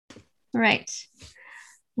Right.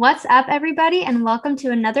 What's up, everybody, and welcome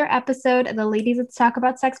to another episode of the Ladies Let's Talk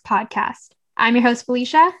About Sex podcast. I'm your host,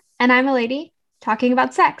 Felicia, and I'm a lady talking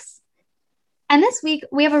about sex. And this week,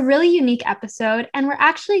 we have a really unique episode, and we're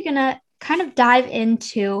actually going to kind of dive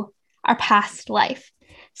into our past life.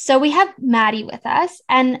 So we have Maddie with us,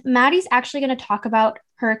 and Maddie's actually going to talk about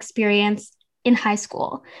her experience in high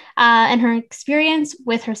school and her experience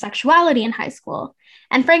with her sexuality in high school.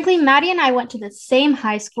 And frankly, Maddie and I went to the same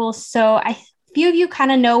high school, so I few of you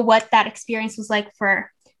kind of know what that experience was like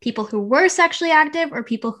for people who were sexually active or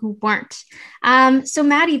people who weren't. So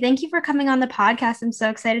Maddie, thank you for coming on the podcast. I'm so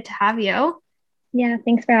excited to have you. Yeah,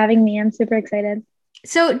 thanks for having me. I'm super excited.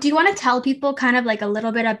 So do you want to tell people kind of like a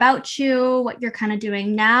little bit about you, what you're kind of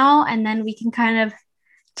doing now, and then we can kind of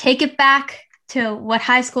take it back to what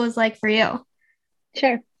high school is like for you?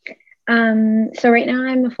 Sure. So right now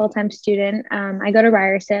I'm a full-time student. I go to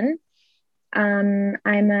Ryerson. I'm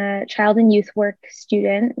a child and youth work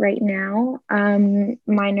student right now,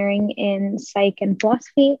 minoring in psych and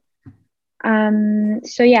philosophy.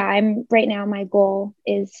 So yeah, I'm right now, my goal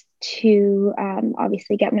is to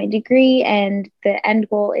obviously get my degree, and the end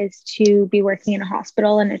goal is to be working in a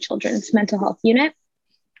hospital in a children's mental health unit.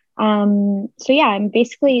 So yeah,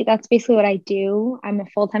 that's basically what I do. I'm a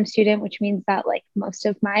full-time student, which means that like most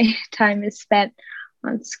of my time is spent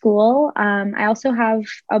on school. I also have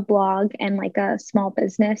a blog and like a small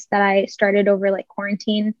business that I started over like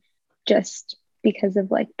quarantine just because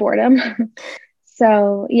of like boredom.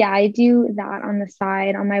 So yeah, I do that on the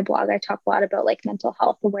side. On my blog, I talk a lot about like mental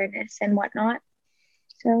health awareness and whatnot.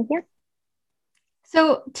 So yeah.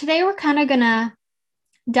 So today we're kind of gonna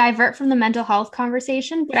divert from the mental health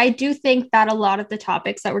conversation, but I do think that a lot of the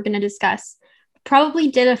topics that we're going to discuss probably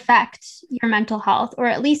did affect your mental health, or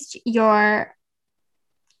at least your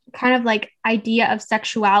kind of like idea of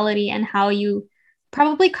sexuality and how you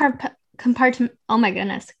probably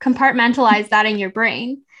compartmentalize that in your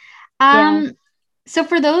brain. Yeah. Um, so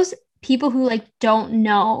for those people who like don't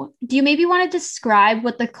know, do you maybe want to describe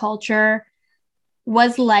what the culture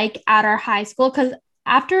was like at our high school? Because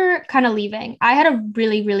after kind of leaving, I had a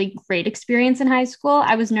really, really great experience in high school.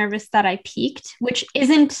 I was nervous that I peaked, which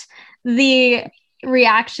isn't the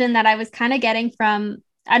reaction that I was kind of getting from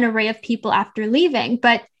an array of people after leaving.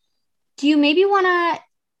 But do you maybe want to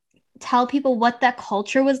tell people what that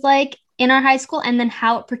culture was like in our high school and then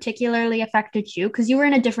how it particularly affected you? Because you were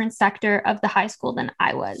in a different sector of the high school than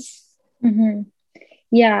I was. hmm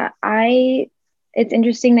Yeah, it's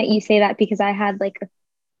interesting that you say that because I had like a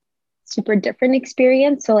super different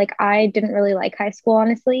experience. So like I didn't really like high school,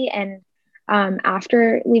 honestly. And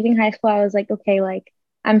after leaving high school, I was like, okay, like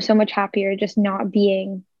I'm so much happier just not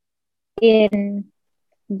being in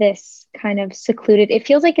this kind of secluded. It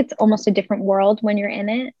feels like it's almost a different world when you're in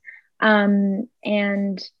it. And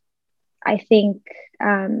I think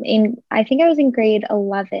I think I was in grade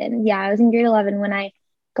 11. Yeah, I was in grade 11 when I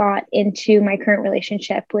got into my current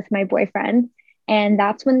relationship with my boyfriend. And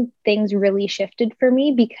that's when things really shifted for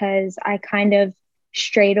me because I kind of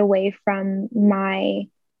strayed away from my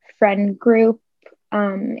friend group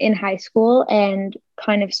in high school and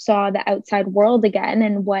kind of saw the outside world again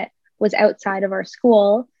and what was outside of our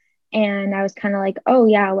school. And I was kind of like, oh,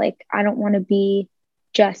 yeah, like I don't want to be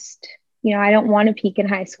just, I don't want to peak in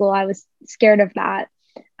high school. I was scared of that.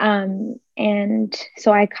 And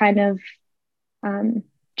so I kind of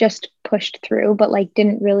just pushed through, but like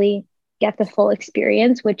didn't really get the full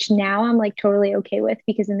experience, which now I'm like totally okay with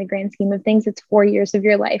because in the grand scheme of things, it's 4 years of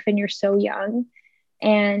your life and you're so young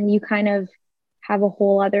and you kind of have a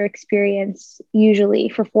whole other experience usually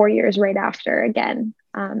for 4 years right after again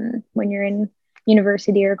when you're in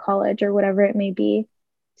university or college or whatever it may be.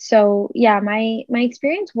 So yeah, my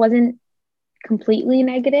experience wasn't completely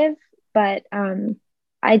negative, but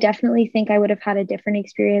I definitely think I would have had a different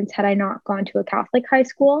experience had I not gone to a Catholic high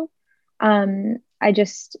school. I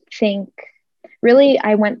just think really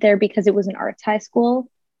I went there because it was an arts high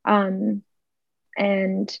school. And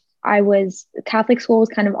Catholic school was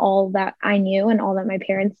kind of all that I knew and all that my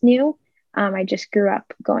parents knew. I just grew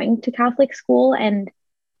up going to Catholic school and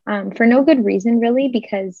for no good reason, really,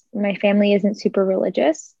 because my family isn't super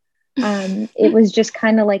religious. It was just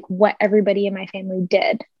kind of like what everybody in my family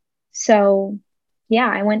did. So, yeah,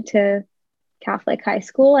 I went to Catholic high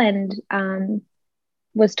school and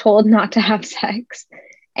was told not to have sex.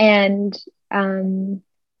 And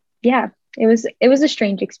yeah, it was a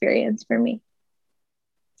strange experience for me.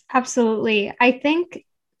 Absolutely. I think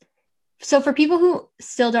So for people who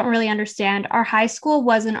still don't really understand, our high school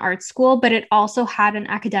was an art school, but it also had an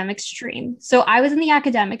academic stream. So I was in the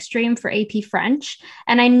academic stream for AP French,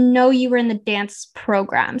 and I know you were in the dance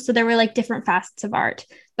program. So there were like different facets of art.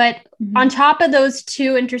 But on top of those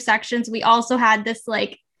two intersections, we also had this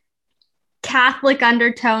like Catholic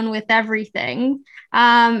undertone with everything.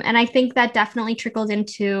 And I think that definitely trickled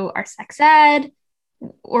into our sex ed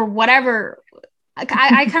or whatever. I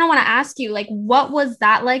kind of want to ask you, like, what was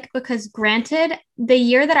that like? Because granted, the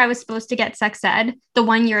year that I was supposed to get sex ed, the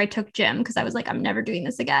one year I took gym, because I was like, I'm never doing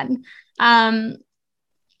this again.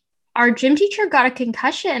 Our gym teacher got a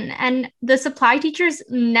concussion, and the supply teachers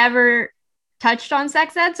never touched on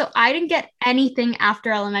sex ed. So I didn't get anything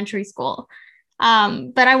after elementary school.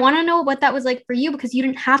 But I want to know what that was like for you, because you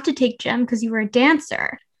didn't have to take gym because you were a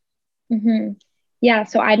dancer. Yeah,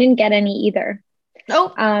 so I didn't get any either.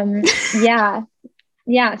 Oh,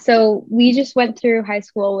 yeah. So we just went through high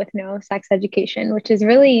school with no sex education, which is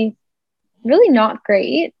really, really not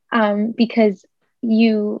great. Because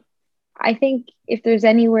I think if there's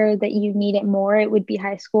anywhere that you need it more, it would be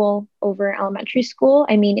high school over elementary school.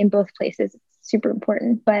 I mean, in both places, it's super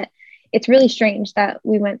important, but it's really strange that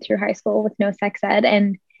we went through high school with no sex ed.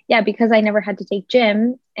 And yeah, because I never had to take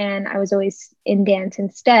gym and I was always in dance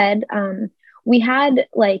instead, we had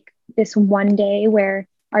like this one day where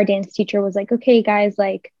our dance teacher was like, okay, guys,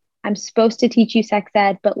 like I'm supposed to teach you sex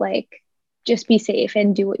ed, but like just be safe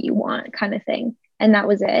and do what you want kind of thing. And that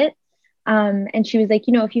was it. And she was like,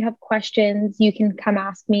 if you have questions, you can come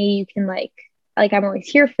ask me. You can like I'm always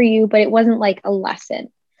here for you, but it wasn't like a lesson.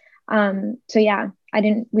 So yeah,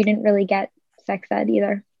 we didn't really get sex ed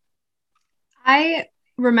either. I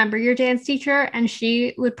remember your dance teacher, and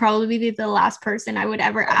she would probably be the last person I would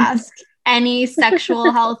ever ask any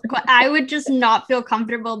sexual health. I would just not feel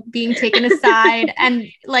comfortable being taken aside and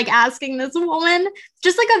like asking this woman,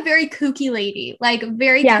 just like a very kooky lady, like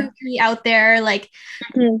very kooky out there. Like,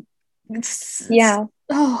 yeah.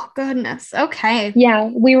 Oh, goodness. Okay.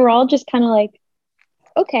 Yeah. We were all just kind of like,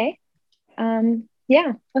 okay.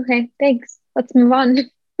 Yeah. Okay. Thanks. Let's move on.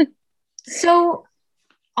 So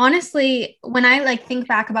honestly, when I like think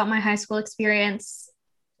back about my high school experience,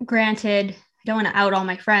 granted, I don't want to out all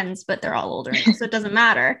my friends, but they're all older now, so it doesn't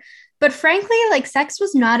matter. But frankly, like sex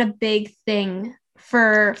was not a big thing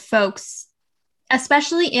for folks,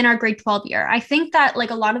 especially in our grade 12 year. I think that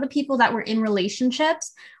like a lot of the people that were in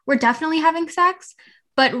relationships were definitely having sex,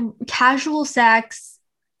 but casual sex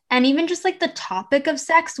and even just like the topic of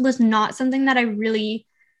sex was not something that I really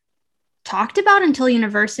talked about until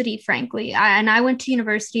university, frankly. I went to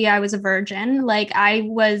university, I was a virgin. Like I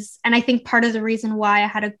was, and I think part of the reason why I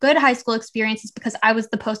had a good high school experience is because I was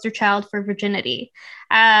the poster child for virginity.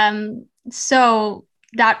 So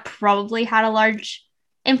that probably had a large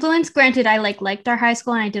influence. Granted, I liked our high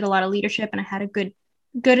school and I did a lot of leadership and I had a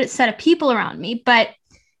good set of people around me, but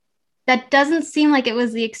that doesn't seem like it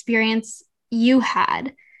was the experience you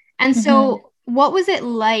had. And so what was it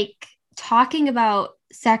like talking about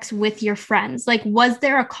sex with your friends? Like, was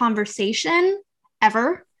there a conversation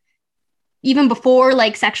ever, even before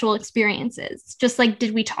like sexual experiences? Just like,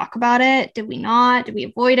 did we talk about it? Did we not? Did we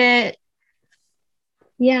avoid it?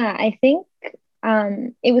 Yeah, I think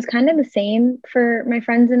it was kind of the same for my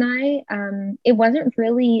friends and I. It wasn't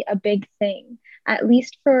really a big thing, at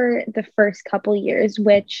least for the first couple years,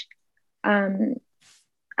 which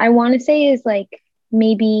I want to say is like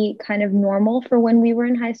maybe kind of normal for when we were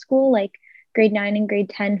in high school. Like grade 9 and grade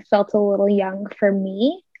 10 felt a little young for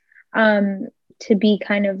me, to be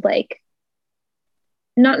kind of like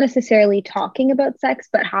not necessarily talking about sex,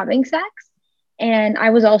 but having sex. And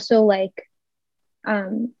I was also like,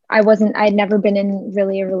 I'd never been in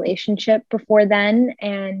really a relationship before then.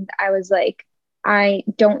 And I was like, I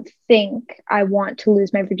don't think I want to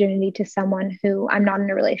lose my virginity to someone who I'm not in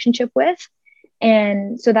a relationship with.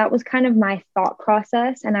 And so that was kind of my thought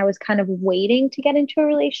process. And I was kind of waiting to get into a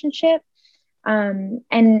relationship. And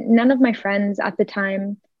none of my friends at the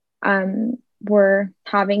time were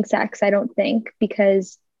having sex, I don't think,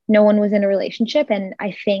 because no one was in a relationship. And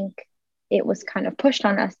I think it was kind of pushed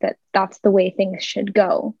on us that that's the way things should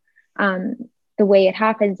go. The way it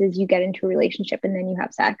happens is you get into a relationship and then you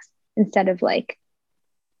have sex, instead of like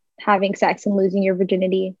having sex and losing your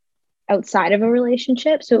virginity outside of a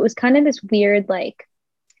relationship. So it was kind of this weird, like,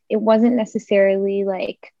 it wasn't necessarily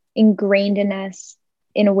like ingrained in us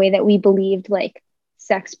in a way that we believed like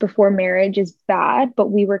sex before marriage is bad, but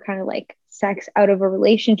we were kind of like sex out of a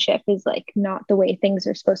relationship is like not the way things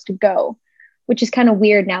are supposed to go, which is kind of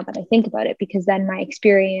weird now that I think about it, because then my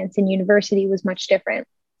experience in university was much different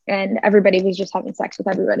and everybody was just having sex with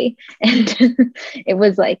everybody. And it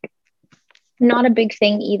was like not a big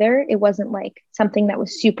thing either. It wasn't like something that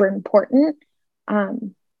was super important,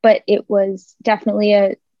 but it was definitely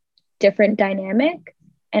a different dynamic.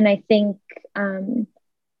 And I think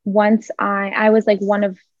once I was like one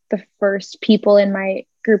of the first people in my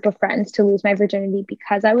group of friends to lose my virginity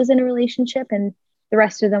because I was in a relationship, and the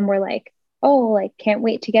rest of them were like, oh, like can't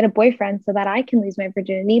wait to get a boyfriend so that I can lose my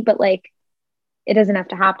virginity. But like it doesn't have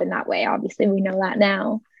to happen that way. Obviously, we know that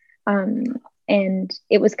now. Um, and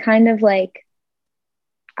it was kind of like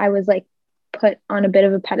I was like put on a bit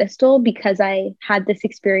of a pedestal because I had this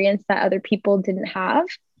experience that other people didn't have.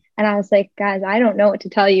 And I was like, guys, I don't know what to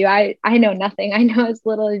tell you. I know nothing. I know as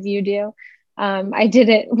little as you do. I did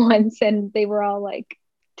it once and they were all like,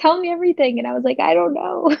 tell me everything. And I was like, I don't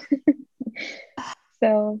know.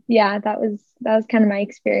 So yeah, that was kind of my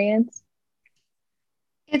experience.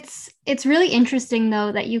 It's really interesting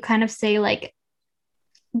though that you kind of say like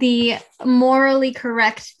the morally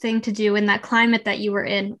correct thing to do in that climate that you were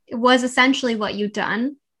in was essentially what you'd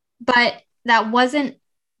done, but that wasn't,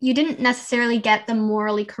 you didn't necessarily get the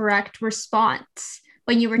morally correct response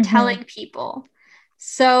when you were Mm-hmm. telling people.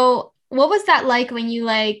 So, what was that like when you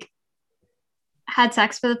like had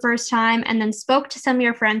sex for the first time and then spoke to some of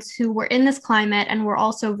your friends who were in this climate and were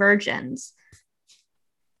also virgins?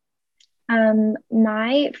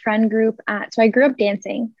 My friend group so I grew up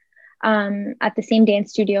dancing at the same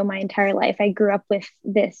dance studio my entire life. I grew up with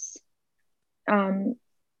this um,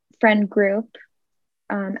 friend group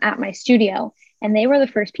at my studio, and they were the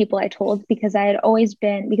first people I told because I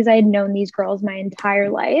had known these girls my entire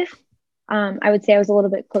life. I would say I was a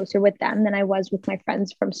little bit closer with them than I was with my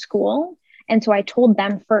friends from school. And so I told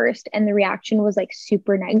them first, and the reaction was like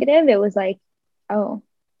super negative. It was like, oh,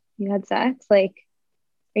 you had sex? Like,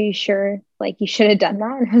 are you sure? Like, you should have done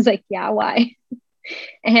that. And I was like, yeah, why?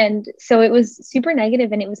 And so it was super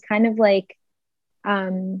negative, and it was kind of like,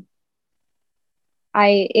 um,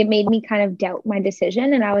 it made me kind of doubt my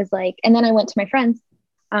decision. And I was like, and then I went to my friends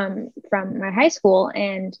from my high school,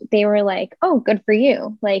 and they were like, oh, good for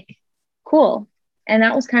you. Like, cool. And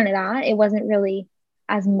that was kind of that. It wasn't really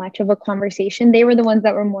as much of a conversation. They were the ones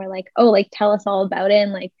that were more like, oh, like, tell us all about it,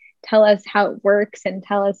 and like, tell us how it works and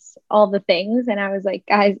tell us all the things. And I was like,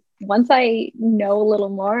 guys, once I know a little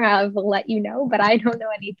more, I will let you know, but I don't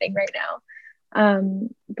know anything right now.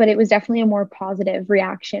 But it was definitely a more positive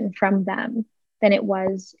reaction from them than it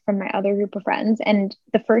was from my other group of friends. And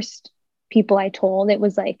the first people I told, it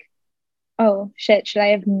was like, oh shit, should I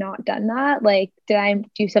have not done that? Like, did I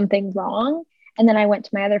do something wrong? And then I went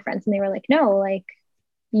to my other friends and they were like, no, like,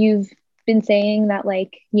 you've been saying that,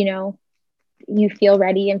 like, you feel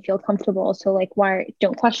ready and feel comfortable. So, like, why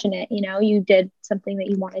don't question it? You did something that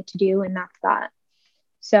you wanted to do, and that's that.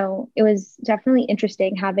 So it was definitely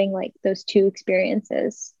interesting having like those two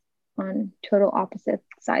experiences on total opposite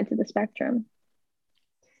sides of the spectrum.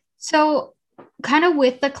 So, kind of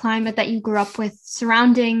with the climate that you grew up with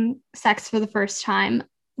surrounding sex for the first time,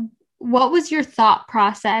 what was your thought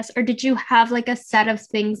process? Or did you have like a set of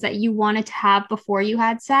things that you wanted to have before you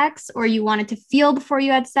had sex, or you wanted to feel before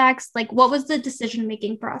you had sex? Like, what was the decision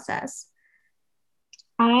making process?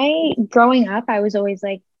 Growing up, I was always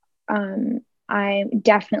like, I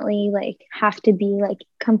definitely like have to be like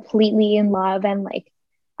completely in love and like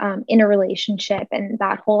in a relationship, and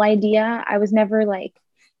that whole idea. I was never like,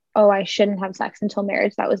 oh, I shouldn't have sex until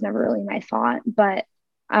marriage. That was never really my thought. But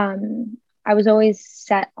I was always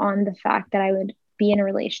set on the fact that I would be in a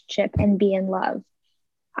relationship and be in love,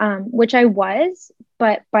 which I was.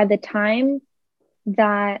 But by the time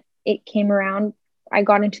that it came around, I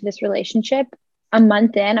got into this relationship. A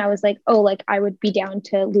month in, I was like, oh, like I would be down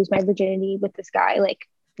to lose my virginity with this guy, like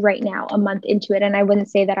right now, a month into it. And I wouldn't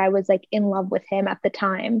say that I was like in love with him at the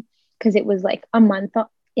time because it was like a month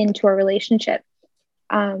into a relationship.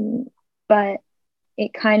 Um, but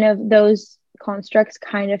it kind of, those constructs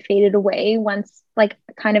kind of faded away once, like,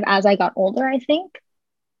 kind of as I got older, I think,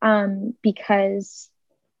 because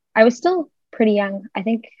I was still pretty young. I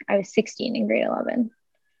think I was 16 in grade 11.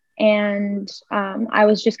 And I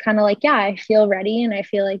was just kind of like, yeah, I feel ready and I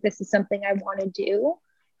feel like this is something I want to do.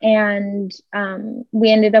 And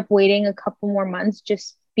we ended up waiting a couple more months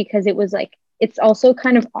just because it was like, it's also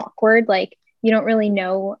kind of awkward. Like, you don't really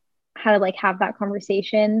know how to like have that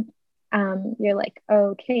conversation. You're like,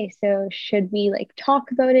 okay, so should we like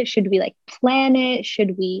talk about it? Should we like plan it?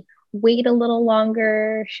 Should we wait a little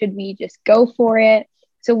longer? Should we just go for it?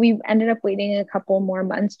 So we ended up waiting a couple more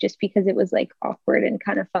months just because it was like awkward and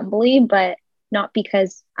kind of fumbly, but not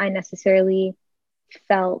because I necessarily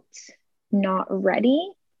felt not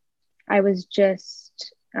ready. I was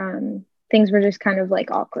just, things were just kind of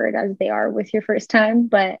like awkward as they are with your first time.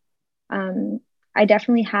 But I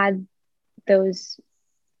definitely had those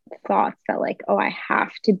thoughts that like, oh, I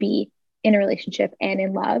have to be in a relationship and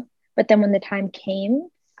in love. But then when the time came,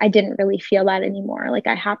 I didn't really feel that anymore. Like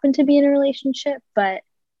I happened to be in a relationship, but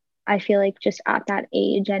I feel like just at that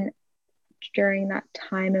age and during that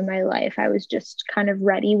time in my life, I was just kind of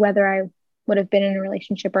ready whether I would have been in a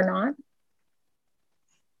relationship or not.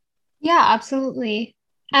 Yeah, absolutely.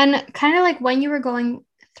 And kind of like when you were going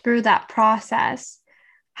through that process,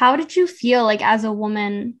 how did you feel like as a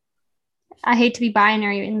woman? I hate to be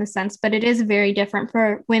binary in the sense, but it is very different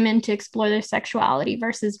for women to explore their sexuality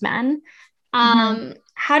versus men. Mm-hmm.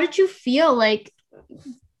 How did you feel like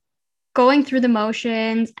going through the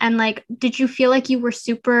motions and like did you feel like you were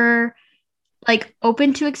super like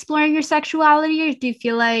open to exploring your sexuality, or do you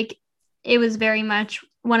feel like it was very much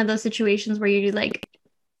one of those situations where you like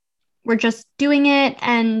were just doing it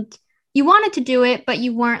and you wanted to do it but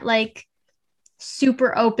you weren't like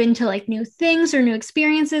super open to like new things or new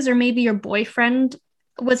experiences, or maybe your boyfriend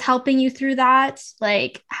was helping you through that?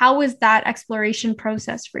 Like how was that exploration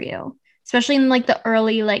process for you, especially in like the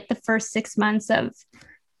early like the first 6 months of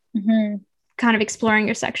Mm-hmm. kind of exploring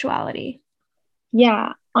your sexuality?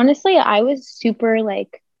 Yeah, honestly, I was super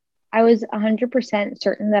like, I was 100%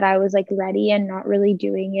 certain that I was like ready and not really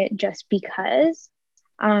doing it just because.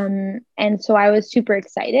 And so I was super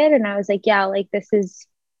excited and I was like, yeah, like this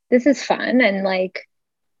is fun and like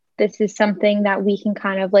this is something that we can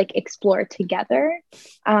kind of like explore together.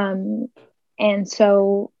 Um, and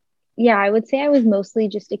so yeah, I would say I was mostly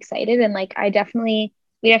just excited and like we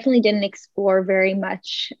definitely didn't explore very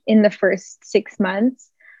much in the first 6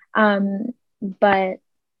 months. But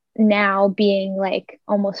now being like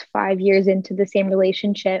almost 5 years into the same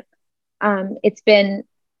relationship, it's been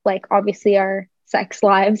like obviously our sex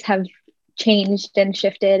lives have changed and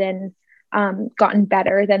shifted and gotten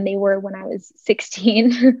better than they were when I was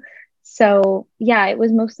 16. So yeah, it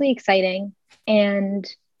was mostly exciting. And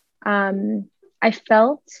I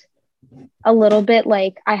felt a little bit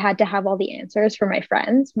like I had to have all the answers for my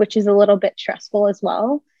friends, which is a little bit stressful as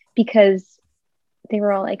well, because they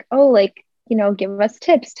were all like, oh, like, give us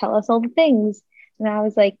tips, tell us all the things. And I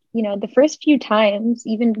was like, the first few times,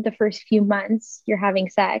 even the first few months you're having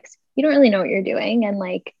sex, you don't really know what you're doing. And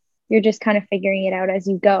like, you're just kind of figuring it out as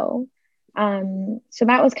you go. So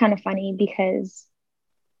that was kind of funny because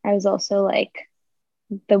I was also like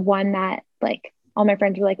the one that like all my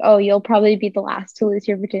friends were like, oh, you'll probably be the last to lose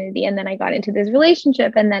your virginity. And then I got into this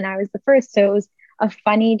relationship and then I was the first. So it was a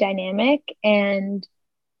funny dynamic. And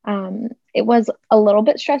it was a little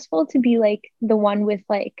bit stressful to be like the one with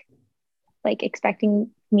like expecting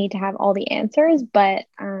me to have all the answers, but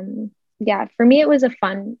yeah, for me it was a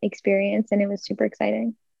fun experience and it was super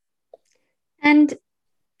exciting. And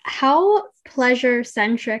how pleasure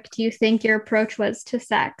centric do you think your approach was to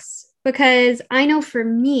sex? Because I know for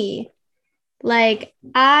me, like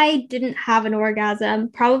I didn't have an orgasm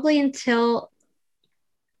probably until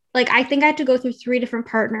like I think I had to go through 3 different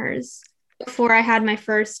partners before I had my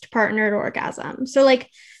first partnered orgasm. So like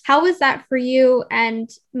how was that for you and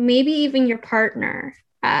maybe even your partner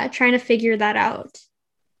trying to figure that out?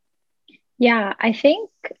 Yeah, I think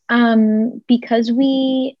because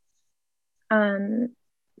we um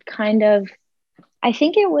kind of I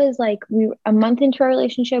think it was like we a month into our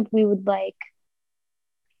relationship we would like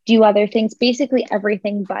do other things, basically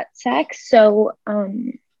everything but sex. So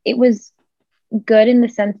it was good in the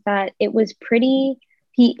sense that it was pretty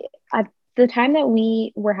he at the time that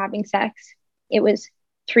we were having sex, it was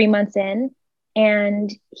 3 months in,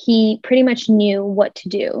 and he pretty much knew what to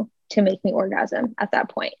do to make me orgasm at that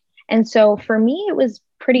point. And so for me it was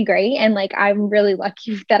pretty great, and like I'm really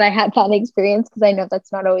lucky that I had that experience because I know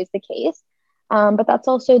that's not always the case. But that's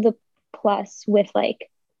also the plus with like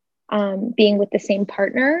being with the same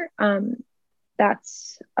partner.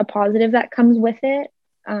 That's a positive that comes with it,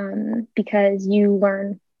 because you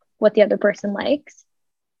learn what the other person likes.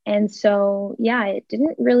 And so, yeah, it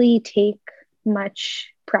didn't really take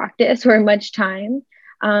much practice or much time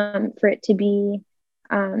for it to be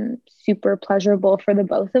super pleasurable for the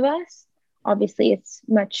both of us. Obviously, it's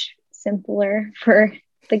much simpler for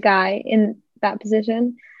the guy in that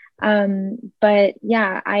position. But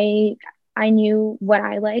yeah, I knew what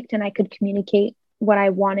I liked and I could communicate what I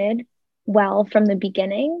wanted well from the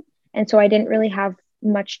beginning. And so I didn't really have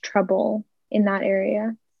much trouble in that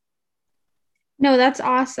area. No, that's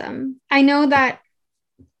awesome. I know that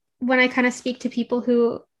when I kind of speak to people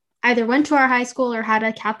who either went to our high school or had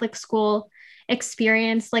a Catholic school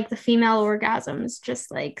experience, like the female orgasm is just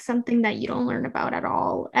like something that you don't learn about at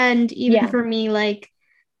all. And even Yeah. for me, like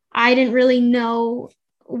I didn't really know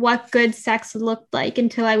what good sex looked like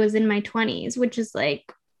until I was in my 20s, which is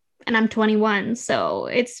like and I'm 21, so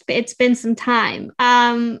it's been some time.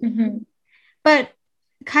 But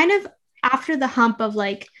kind of after the hump of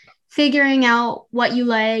like figuring out what you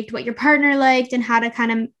liked, what your partner liked, and how to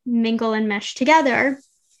kind of mingle and mesh together,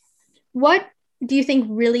 what do you think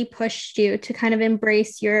really pushed you to kind of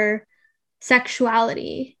embrace your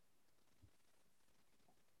sexuality?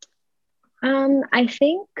 I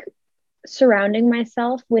think surrounding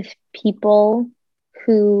myself with people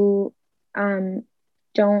who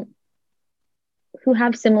don't who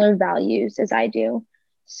have similar values as I do.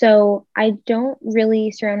 So I don't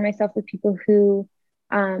really surround myself with people who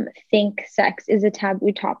think sex is a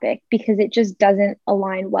taboo topic because it just doesn't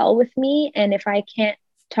align well with me. And if I can't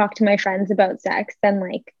talk to my friends about sex, then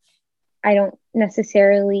like I don't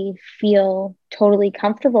necessarily feel totally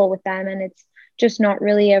comfortable with them. And it's just not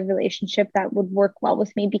really a relationship that would work well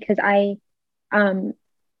with me because I um,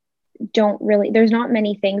 don't really, there's not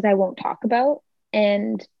many things I won't talk about.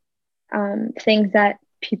 And things that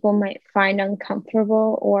people might find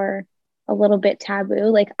uncomfortable or a little bit taboo.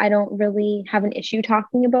 Like, I don't really have an issue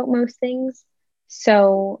talking about most things.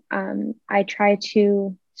 So I try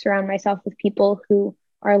to surround myself with people who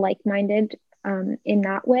are like minded in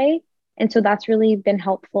that way. And so that's really been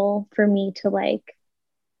helpful for me to, like,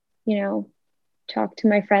 you know, talk to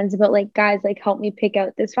my friends about, like, guys, like, help me pick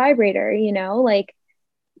out this vibrator, like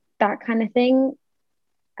that kind of thing.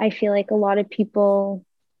 I feel like a lot of people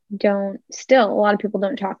don't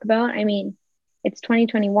talk about. I mean, it's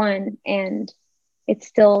 2021 and it's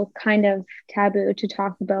still kind of taboo to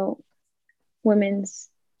talk about women's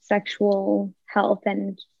sexual health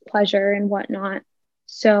and pleasure and whatnot.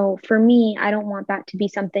 So for me, I don't want that to be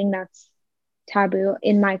something that's taboo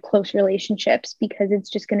in my close relationships because it's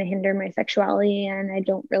just going to hinder my sexuality and I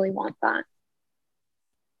don't really want that.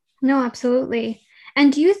 No, absolutely.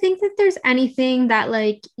 And do you think that there's anything that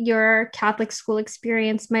like your Catholic school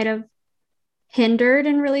experience might have hindered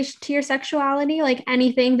in relation to your sexuality? Like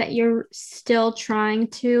anything that you're still trying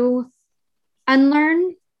to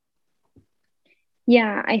unlearn?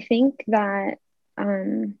 Yeah, I think that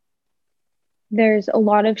there's a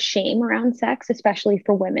lot of shame around sex, especially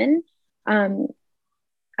for women, um,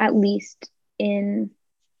 at least in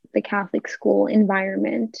the Catholic school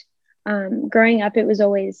environment. Growing up, it was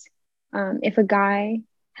always if a guy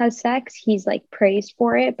has sex, he's like praised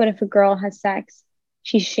for it, but if a girl has sex,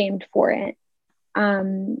 she's shamed for it.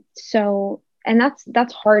 So, and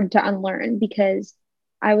that's hard to unlearn because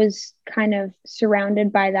I was kind of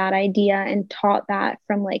surrounded by that idea and taught that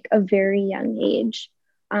from like a very young age.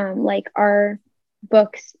 Like our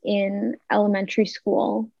books in elementary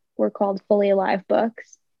school were called Fully Alive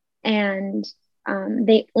books, and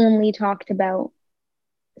they only talked about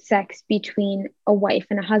sex between a wife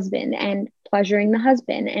and a husband and pleasuring the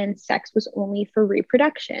husband, and sex was only for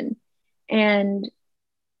reproduction. And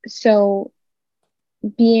so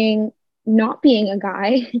being not being a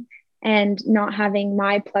guy and not having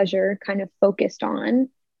my pleasure kind of focused on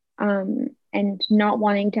and not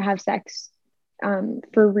wanting to have sex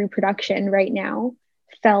for reproduction right now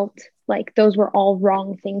felt like those were all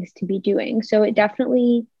wrong things to be doing. So it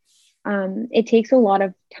definitely it takes a lot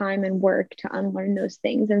of time and work to unlearn those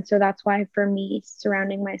things. And so that's why for me,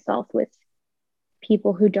 surrounding myself with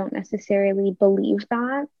people who don't necessarily believe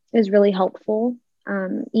that is really helpful.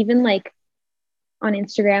 Even like on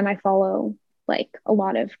Instagram, I follow like a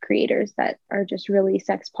lot of creators that are just really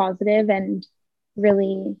sex positive and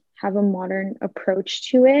really have a modern approach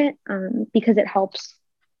to it because it helps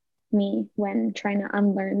me when trying to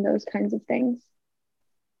unlearn those kinds of things.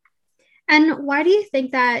 And why do you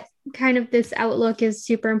think that kind of this outlook is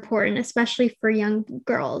super important, especially for young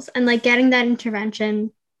girls and like getting that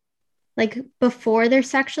intervention like before they're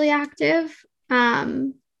sexually active?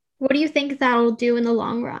 What do you think that'll do in the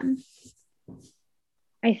long run?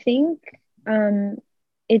 I think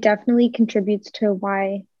it definitely contributes to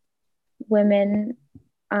why women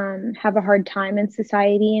have a hard time in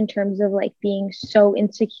society in terms of like being so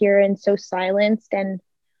insecure and so silenced and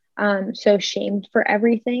so shamed for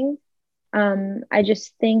everything. I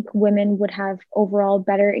just think women would have overall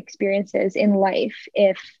better experiences in life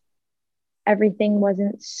if everything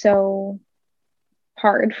wasn't so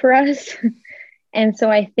hard for us. And so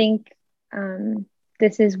I think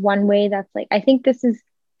this is one way that's like, I think this is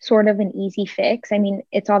sort of an easy fix. I mean,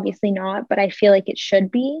 it's obviously not, but I feel like it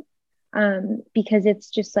should be because it's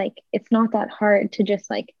just like, it's not that hard to just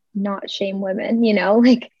like not shame women,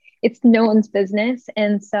 like it's no one's business.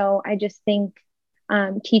 And so I just think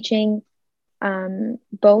teaching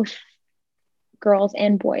both girls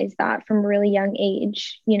and boys that from a really young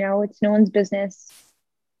age, it's no one's business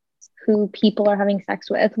who people are having sex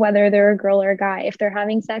with, whether they're a girl or a guy, if they're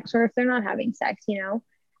having sex or if they're not having sex,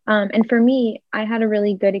 And for me, I had a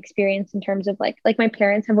really good experience in terms of like my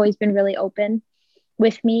parents have always been really open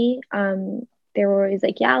with me. They were always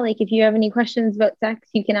like, yeah, like if you have any questions about sex,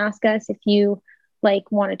 you can ask us. If you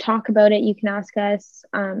like want to talk about it, you can ask us.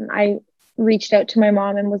 I reached out to my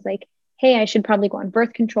mom and was like, hey, I should probably go on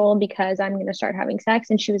birth control because I'm going to start having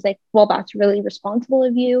sex. And she was like, well, that's really responsible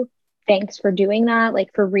of you. Thanks for doing that,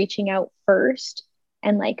 like for reaching out first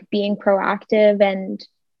and like being proactive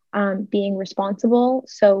and being responsible.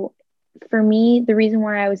 So for me, the reason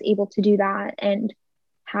why I was able to do that and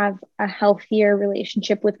have a healthier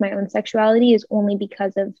relationship with my own sexuality is only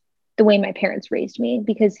because of the way my parents raised me,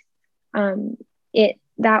 because um,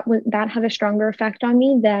 that had a stronger effect on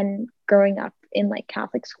me than growing up in like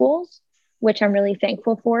Catholic schools, which I'm really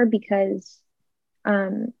thankful for, because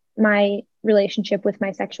my relationship with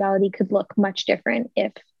my sexuality could look much different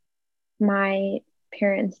if my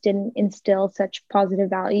parents didn't instill such positive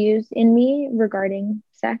values in me regarding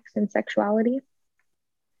sex and sexuality.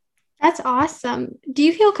 That's awesome. Do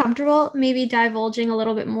you feel comfortable maybe divulging a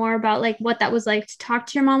little bit more about like what that was like to talk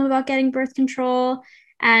to your mom about getting birth control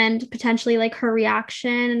and potentially like her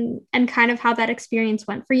reaction and kind of how that experience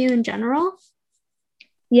went for you in general?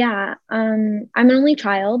 Yeah, I'm an only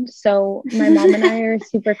child, so my mom and I are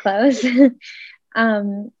super close.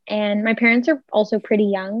 And my parents are also pretty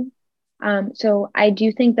young. So I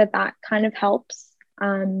do think that that kind of helps.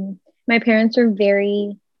 My parents are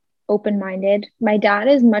very open-minded. My dad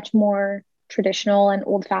is much more traditional and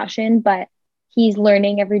old-fashioned, but he's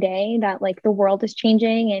learning every day that like the world is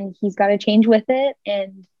changing and he's got to change with it.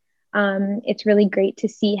 And it's really great to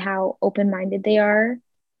see how open-minded they are.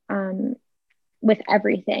 Um, with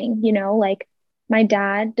everything, like my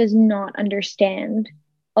dad does not understand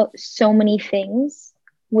so many things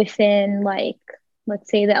within like let's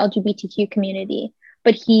say the LGBTQ community,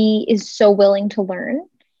 but he is so willing to learn.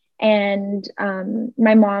 And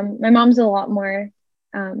my mom's a lot more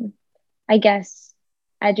I guess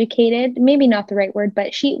educated, maybe not the right word,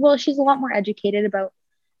 but she's a lot more educated about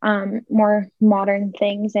more modern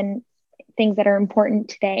things and things that are important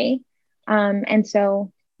today. And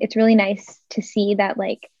so it's really nice to see that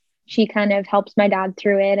like she kind of helps my dad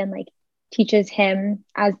through it and like teaches him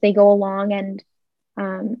as they go along. And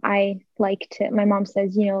I like to, my mom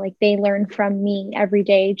says, like they learn from me every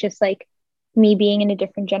day, just like me being in a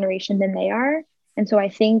different generation than they are. And so I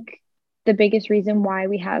think the biggest reason why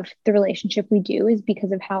we have the relationship we do is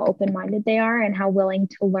because of how open minded they are and how willing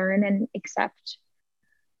to learn and accept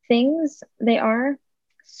things they are.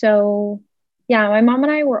 So, yeah, my mom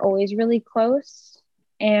and I were always really close.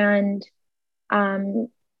 And um,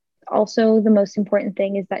 also, the most important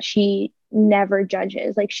thing is that she never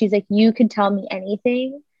judges. Like, she's like, you could tell me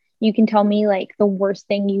anything. You can tell me like the worst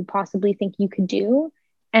thing you possibly think you could do,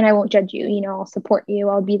 and I won't judge you. I'll support you,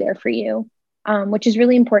 I'll be there for you, which is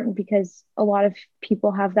really important because a lot of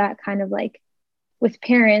people have that kind of like with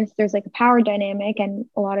parents, there's like a power dynamic, and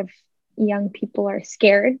a lot of young people are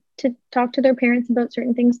scared to talk to their parents about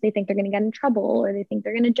certain things. They think they're going to get in trouble, or they think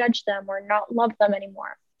they're going to judge them or not love them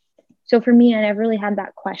anymore. So for me, I never really had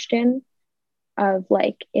that question of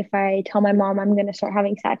like, if I tell my mom I'm going to start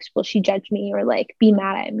having sex, will she judge me or like be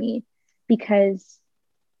mad at me? Because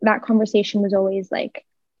that conversation was always like,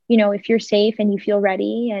 if you're safe and you feel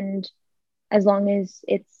ready, and as long as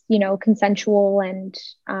it's, consensual and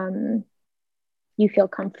you feel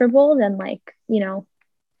comfortable, then like,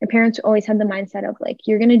 my parents always had the mindset of like,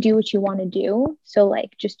 you're going to do what you want to do. So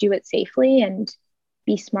like, just do it safely and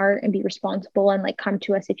be smart and be responsible and like come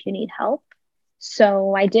to us if you need help.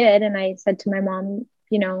 So I did. And I said to my mom,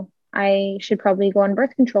 I should probably go on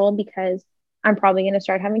birth control because I'm probably going to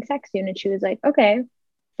start having sex soon. And she was like, okay,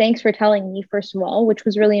 thanks for telling me, first of all, which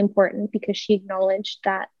was really important because she acknowledged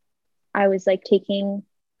that I was like taking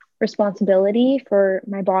responsibility for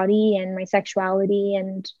my body and my sexuality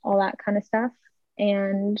and all that kind of stuff.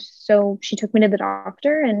 And so she took me to the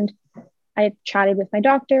doctor, and I chatted with my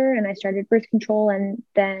doctor and I started birth control. And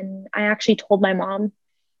then I actually told my mom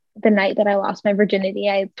the night that I lost my virginity.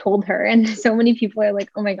 I told her, and so many people are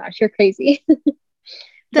like, oh my gosh, you're crazy. That's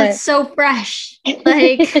But so fresh.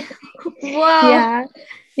 Like, whoa. yeah.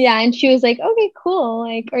 Yeah. And she was like, okay, cool.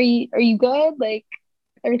 Like, are you good? Like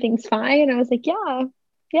everything's fine. And I was like,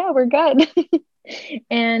 yeah, we're good.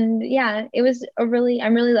 And yeah, I'm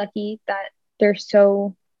really lucky that they're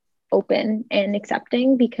so open and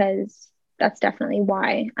accepting, because that's definitely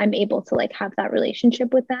why I'm able to like have that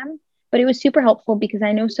relationship with them. But it was super helpful because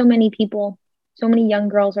I know so many people, so many young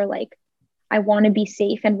girls are like, I want to be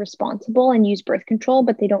safe and responsible and use birth control,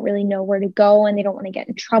 but they don't really know where to go, and they don't want to get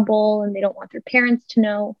in trouble, and they don't want their parents to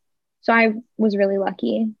know. So I was really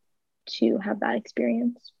lucky to have that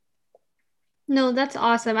experience. No, that's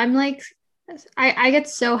awesome. I'm like, I get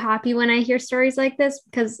so happy when I hear stories like this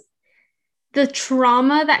because the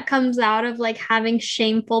trauma that comes out of like having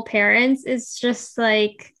shameful parents is just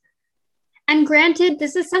like, and granted,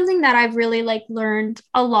 this is something that I've really like learned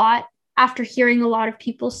a lot after hearing a lot of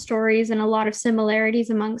people's stories and a lot of similarities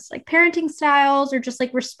amongst like parenting styles or just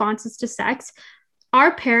like responses to sex.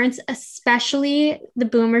 Our parents, especially the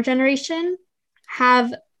boomer generation,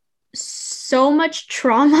 have so much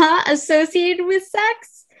trauma associated with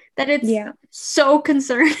sex that it's Yeah. so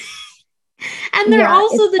concerning. And they're Yeah,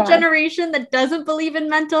 also it's the tough. generation that doesn't believe in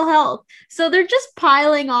mental health. So they're just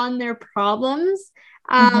piling on their problems.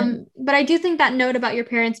 Hmm. But I do think that note about your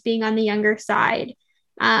parents being on the younger side,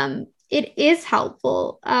 it is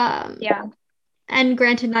helpful. Yeah. And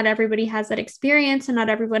granted, not everybody has that experience and not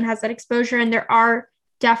everyone has that exposure. And there are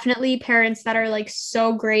definitely parents that are like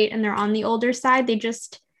so great and they're on the older side.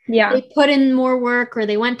 Yeah, They put in more work or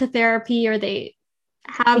they went to therapy or they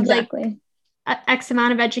have like exactly. X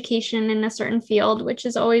amount of education in a certain field, which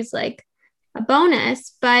is always like a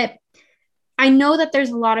bonus. But I know that there's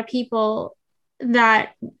a lot of people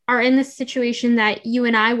that are in this situation that you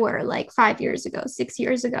and I were like 5 years ago, 6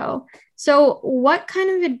 years ago. So, what kind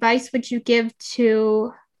of advice would you give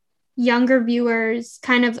to younger viewers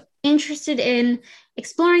kind of interested in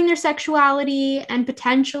exploring their sexuality and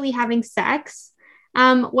potentially having sex?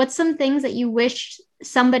 What's some things that you wish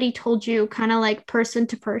somebody told you, kind of like person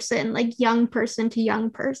to person, like young person to young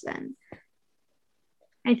person?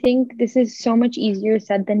 I think this is so much easier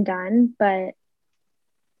said than done, but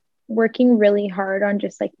working really hard on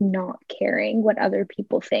just like not caring what other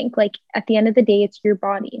people think. Like at the end of the day, it's your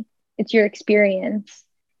body, it's your experience.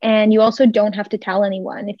 And you also don't have to tell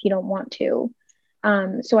anyone if you don't want to.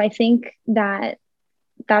 So I think that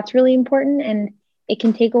that's really important, and it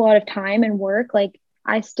can take a lot of time and work. Like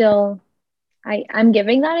I still, I'm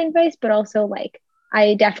giving that advice, but also like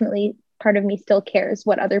I definitely, part of me still cares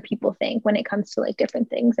what other people think when it comes to like different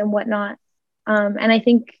things and whatnot. And I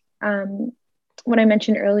think what I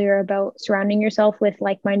mentioned earlier about surrounding yourself with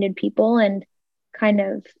like-minded people and kind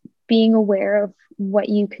of being aware of what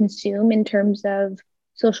you consume in terms of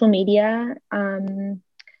social media,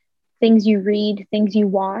 things you read, things you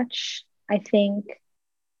watch. I think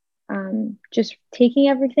just taking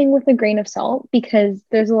everything with a grain of salt, because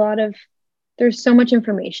there's so much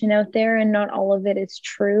information out there and not all of it is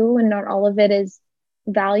true and not all of it is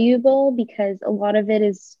valuable, because a lot of it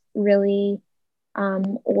is really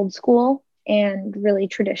old school and really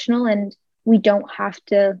traditional, and we don't have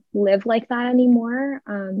to live like that anymore.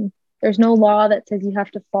 There's no law that says you have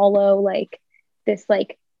to follow like this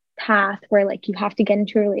like path where like you have to get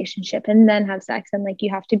into a relationship and then have sex, and like you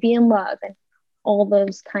have to be in love and all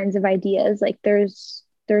those kinds of ideas. Like there's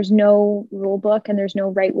no rule book and there's no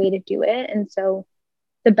right way to do it. And so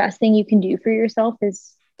the best thing you can do for yourself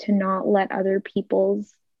is to not let other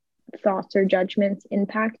people's thoughts or judgments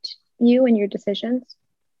impact you and your decisions.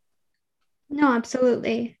 No,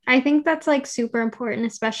 absolutely. I think that's like super important,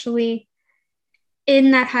 especially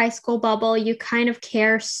in that high school bubble. You kind of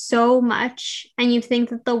care so much and you think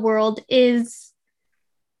that the world is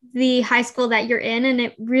the high school that you're in, and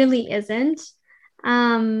it really isn't.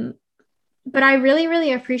 Um, but I really,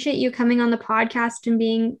 really appreciate you coming on the podcast and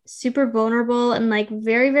being super vulnerable and like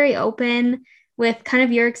very, very open with kind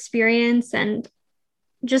of your experience and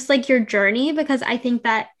just like your journey, because I think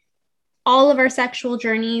that all of our sexual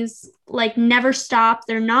journeys like never stop.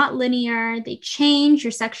 They're not linear. They change.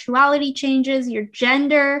 Your sexuality changes. Your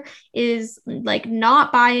gender is like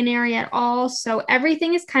not binary at all. So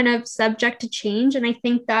everything is kind of subject to change. And I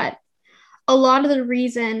think that a lot of the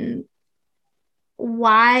reason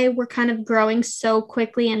why we're kind of growing so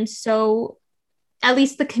quickly and so, at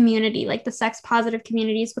least the community, like the sex positive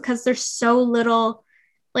communities, because there's so little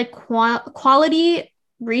like quality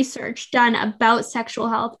research done about sexual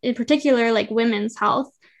health, in particular like women's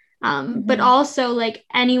health. But Mm-hmm. also like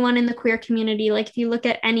anyone in the queer community, like if you look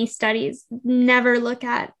at any studies, never look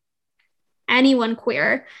at anyone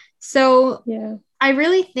queer. So Yeah. I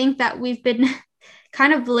really think that we've been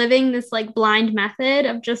kind of living this like blind method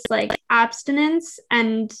of just like abstinence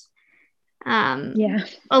and um, Yeah.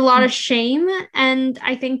 a lot of shame. And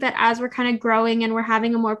I think that as we're kind of growing and we're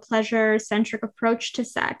having a more pleasure centric approach to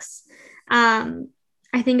sex, um,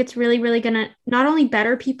 I think it's really, really going to not only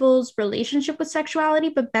better people's relationship with sexuality,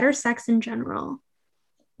 but better sex in general.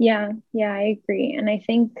 Yeah. Yeah, I agree. And I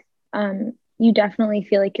think you definitely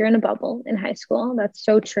feel like you're in a bubble in high school. That's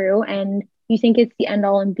so true. And you think it's the end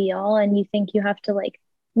all and be all. And you think you have to like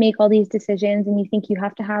make all these decisions, and you think you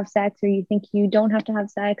have to have sex or you think you don't have to have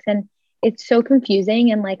sex. And it's so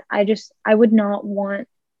confusing. And like, I would not want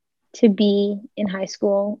to be in high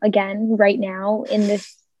school again right now in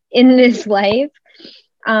this life.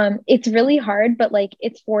 It's really hard, but like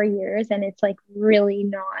it's 4 years and it's like really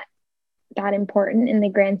not that important in the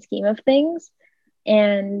grand scheme of things.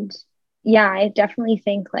 And yeah, I definitely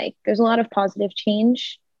think like there's a lot of positive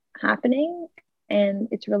change happening and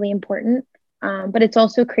it's really important. But it's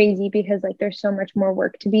also crazy because like there's so much more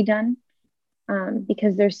work to be done.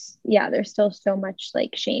 Because there's still so much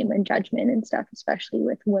like shame and judgment and stuff, especially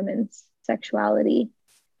with women's sexuality.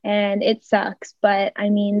 And it sucks, but I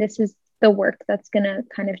mean, this is the work that's gonna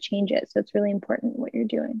kind of change it. So it's really important what you're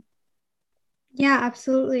doing. Yeah,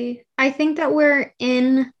 absolutely. I think that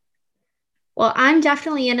I'm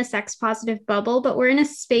definitely in a sex positive bubble, but we're in a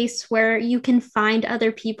space where you can find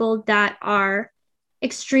other people that are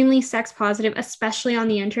extremely sex positive, especially on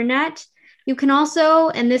the internet. You can also,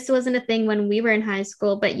 and this wasn't a thing when we were in high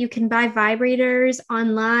school, but you can buy vibrators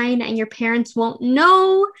online and your parents won't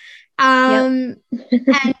know. And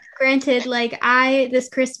granted, like this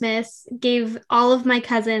Christmas gave all of my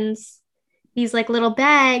cousins these like little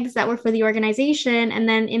bags that were for the organization. And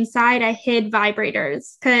then inside I hid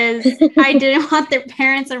vibrators because I didn't want their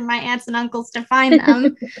parents or my aunts and uncles to find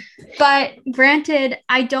them. But granted,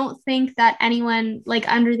 I don't think that anyone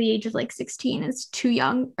like under the age of like 16 is too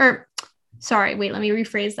young. Or sorry, wait, let me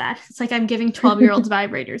rephrase that. It's like I'm giving 12-year-olds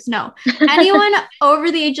vibrators. No, anyone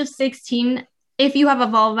over the age of 16, if you have a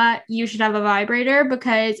vulva, you should have a vibrator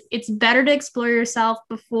because it's better to explore yourself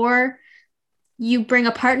before you bring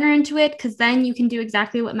a partner into it, because then you can do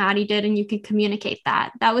exactly what Maddie did and you can communicate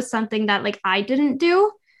that. That was something that like I didn't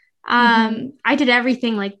do. I did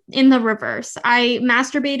everything like in the reverse. I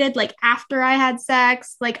masturbated like after I had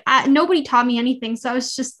sex. Like nobody taught me anything, so I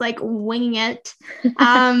was just like winging it,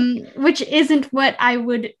 which isn't what I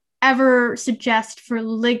would ever suggest for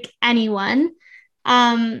like anyone.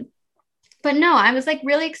 But no, I was like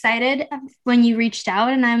really excited when you reached out,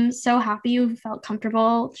 and I'm so happy you felt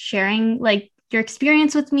comfortable sharing like your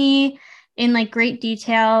experience with me in like great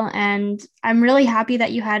detail. And I'm really happy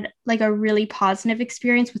that you had like a really positive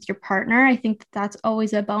experience with your partner. I think that that's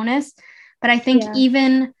always a bonus. But I think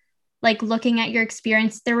even like looking at your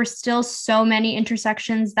experience, there were still so many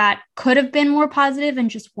intersections that could have been more positive and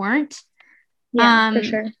just weren't. Yeah, for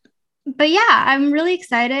sure. But yeah, I'm really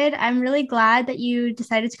excited. I'm really glad that you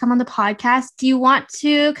decided to come on the podcast. Do you want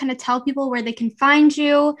to kind of tell people where they can find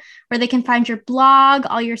you, where they can find your blog,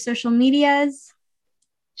 all your social medias?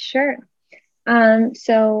 Sure.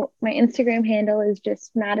 So my Instagram handle is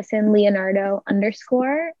just Madison Leonardo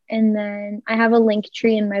 _. And then I have a link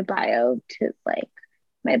tree in my bio to like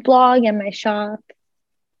my blog and my shop.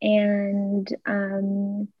 And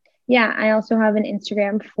yeah, I also have an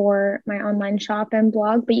Instagram for my online shop and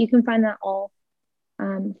blog, but you can find that all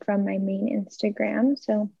from my main Instagram.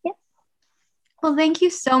 So yeah. Well, thank you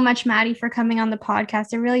so much, Maddie, for coming on the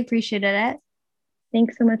podcast. I really appreciated it.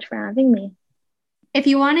 Thanks so much for having me. If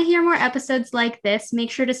you want to hear more episodes like this, make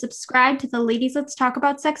sure to subscribe to the Ladies Let's Talk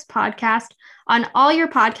About Sex podcast on all your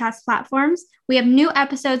podcast platforms. We have new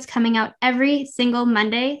episodes coming out every single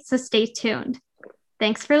Monday, so stay tuned.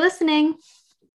 Thanks for listening.